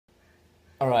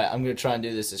Alright, I'm going to try and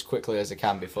do this as quickly as I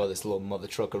can before this little mother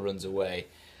trucker runs away.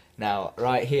 Now,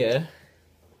 right here,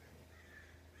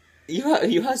 he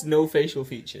has no facial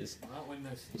features.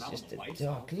 He's just a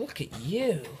dog. Look at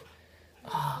you.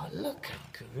 Oh, look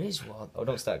at Grizzwald. Oh,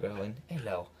 don't start growling.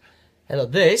 Hello. Hello.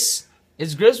 This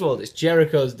is Grizzwald. It's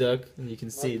Jericho's dog. And you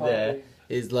can see there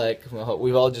is like, well,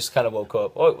 we've all just kind of woke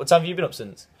up. Oh, what time have you been up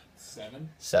since? 7.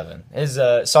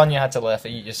 7. Sonia had to leave.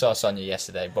 You saw Sonia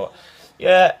yesterday, but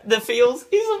yeah, he's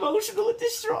emotional and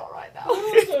distraught right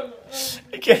now.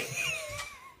 Okay.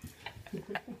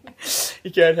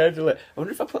 He can't handle it. I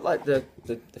wonder if I put like the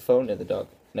phone near the dog.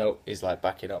 No, he's like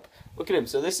backing up. Look at him.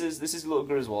 So this is little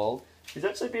Grizzwald. He's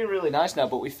actually being really nice now,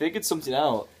 but we figured something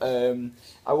out.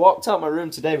 I walked out my room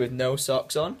today with no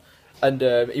socks on, and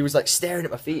he was like staring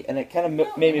at my feet, and it kind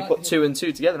of made me put 2 and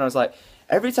 2 together. And I was like,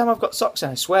 every time I've got socks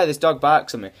on, I swear this dog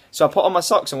barks at me. So I put on my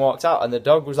socks and walked out, and the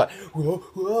dog was like, whoa,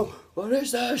 whoa, what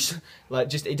is this?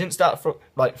 Like, he didn't start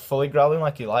like fully growling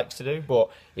like he likes to do, but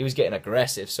he was getting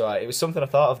aggressive. So it was something I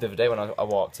thought of the other day when I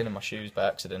walked in my shoes by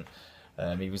accident.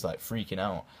 He was like freaking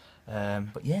out.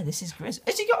 But yeah, this is Grizz.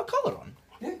 Has he got a collar on?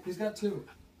 Yeah, he's got 2.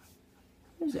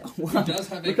 Wow. He does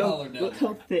have a collar now. Look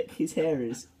how thick his hair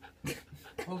is.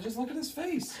 Well, just look at his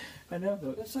face. I know.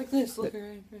 It's like this. Look,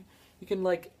 you can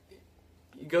like.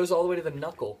 It goes all the way to the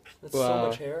knuckle. That's so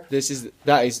much hair.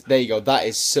 There you go. That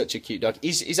is such a cute dog.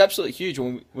 He's absolutely huge.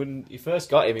 When you first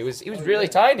got him, he was really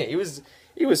tiny. He was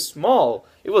small.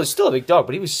 Well, he's still a big dog,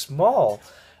 but he was small.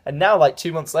 And now, like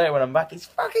 2 months later, when I'm back, he's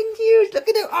fucking huge. Look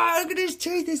at him. Oh, look at his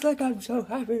teeth. It's like I'm so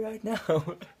happy right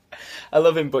now. I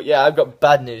love him, but yeah, I've got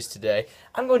bad news today.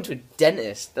 I'm going to a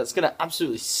dentist. That's going to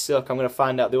absolutely suck. I'm going to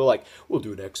find out. They were like, we'll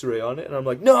do an x-ray on it. And I'm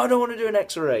like, no, I don't want to do an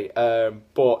x-ray. So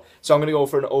I'm going to go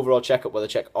for an overall checkup where they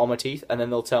check all my teeth. And then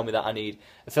they'll tell me that I need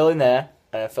a filling there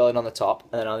and a filling on the top.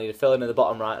 And then I'll need a filling in the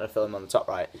bottom right and a filling on the top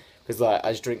right. Because like,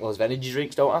 I just drink loads of energy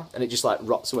drinks, don't I? And it just like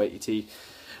rots away at your teeth.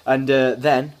 And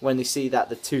then, when they see that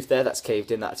the tooth there that's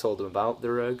caved in that I told them about,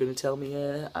 they're going to tell me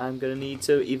I'm going to need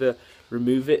to either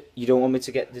remove it. You don't want me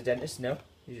to get the dentist? No?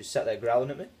 You just sat there growling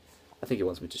at me? I think he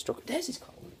wants me to stroke it. There's his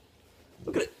collar.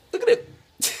 Look at it. Look at it.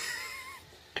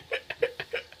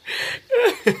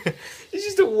 He's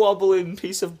just a wobbling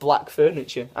piece of black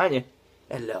furniture, aren't you?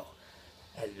 Hello.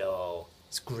 Hello.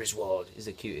 It's Grizzwald. He's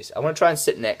the cutest. I want to try and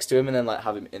sit next to him and then like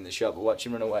have him in the shop, but watch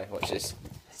him run away. Watch this.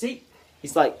 See?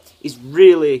 He's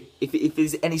really, if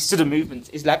there's any sudden movement,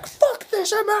 he's like, fuck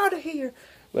this, I'm out of here.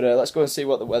 But let's go and see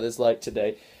what the weather's like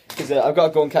today. Because I've got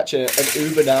to go and catch an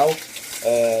Uber now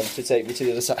to take me to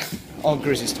the other side. Oh,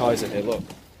 Grizz's toys are here, look.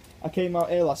 I came out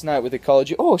here last night with the Call of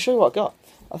Duty. Oh, I'll show you what I got.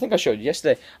 I think I showed you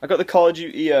yesterday. I got the Call of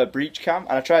Duty breach cam,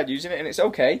 and I tried using it, and it's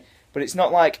okay. But it's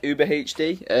not like Uber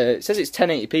HD. It says it's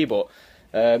 1080p, but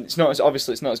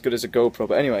obviously it's not as good as a GoPro.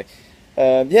 But anyway.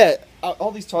 Yeah,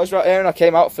 all these toys right here, and I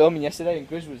came out filming yesterday, and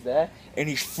Grizz was there, and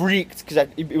he freaked, because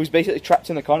he was basically trapped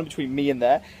in the corner between me and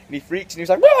there, and he freaked, and he was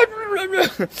like,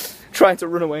 trying to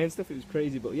run away and stuff. It was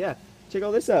crazy, but yeah, check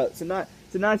all this out. It's a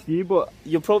nice view, but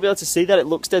you'll probably be able to see that it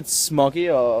looks dead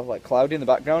smoggy, or like cloudy in the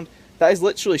background. That is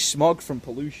literally smog from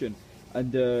pollution,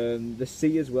 and the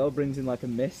sea as well brings in like a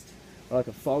mist, or like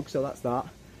a fog, so that's that.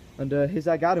 And here's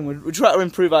our garden. We're trying to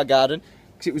improve our garden,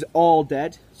 because it was all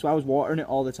dead, so I was watering it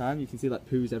all the time. You can see like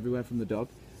poos everywhere from the dog,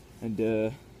 and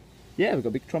yeah, we've got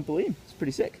a big trampoline. It's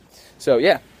pretty sick. So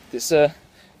yeah, this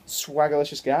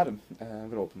swaggerlicious garden. I'm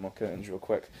gonna open my curtains real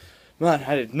quick. Man,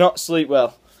 I did not sleep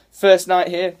well. First night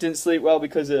here, didn't sleep well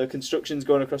because construction's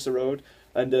going across the road,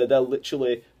 and they're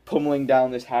literally pummeling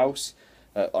down this house.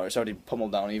 Or it's already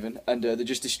pummeled down even, and they're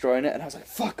just destroying it. And I was like,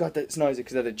 "Fuck God, that's noisy,"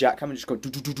 because they had a jackhammer just go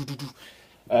do do do do do.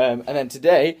 And then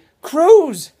today,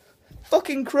 crows.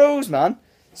 Fucking crows, man.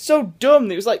 So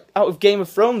dumb. It was like out of Game of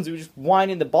Thrones. They were just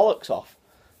whining the bollocks off.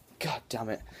 God damn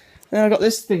it. And then I got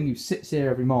this thing who sits here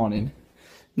every morning.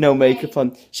 No makeup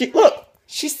on. Look!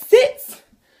 She sits!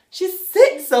 She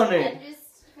sits on it!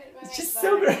 It's just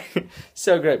so great.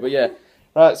 So great, but yeah.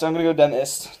 Right, so I'm going to go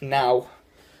dentist now.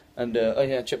 And, oh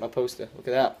yeah, check my poster. Look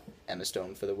at that. Emma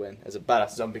Stone for the win. As a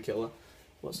badass zombie killer.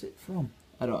 What's it from?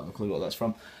 I don't have a clue what that's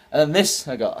from. And then this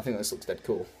I got. I think this looks dead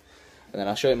cool. And then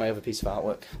I'll show you my other piece of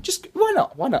artwork. Just, why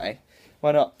not? Why not, eh?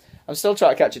 Why not? I'm still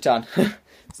trying to catch a tan.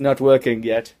 It's not working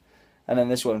yet. And then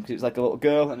this one, because it's like a little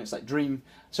girl, and it's like dream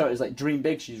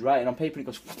big. She's writing on paper, and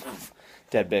it goes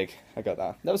dead big. I got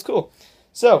that. That was cool.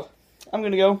 So, I'm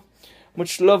going to go.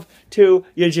 Much love to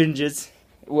your gingers.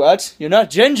 What? You're not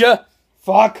ginger?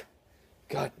 Fuck.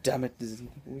 God damn it.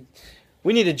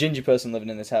 We need a ginger person living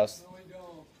in this house. No, we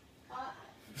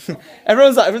don't.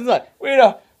 Everyone's like,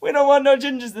 we don't want no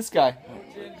gingers, this guy.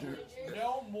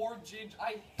 No more ginger.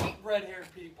 I hate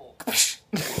red-haired people.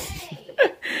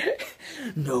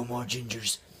 No more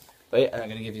gingers. Wait, I'm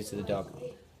gonna give you to the dog.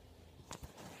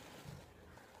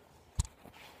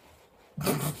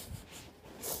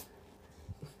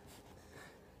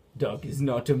 Dog is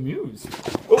not amused.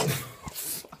 Oh.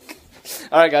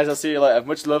 Alright guys, I'll see you later.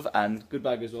 Much love and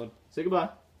goodbye, Grizzwald. Say goodbye.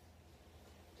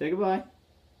 Say goodbye.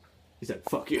 He said,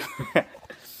 fuck you.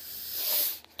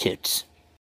 Tits.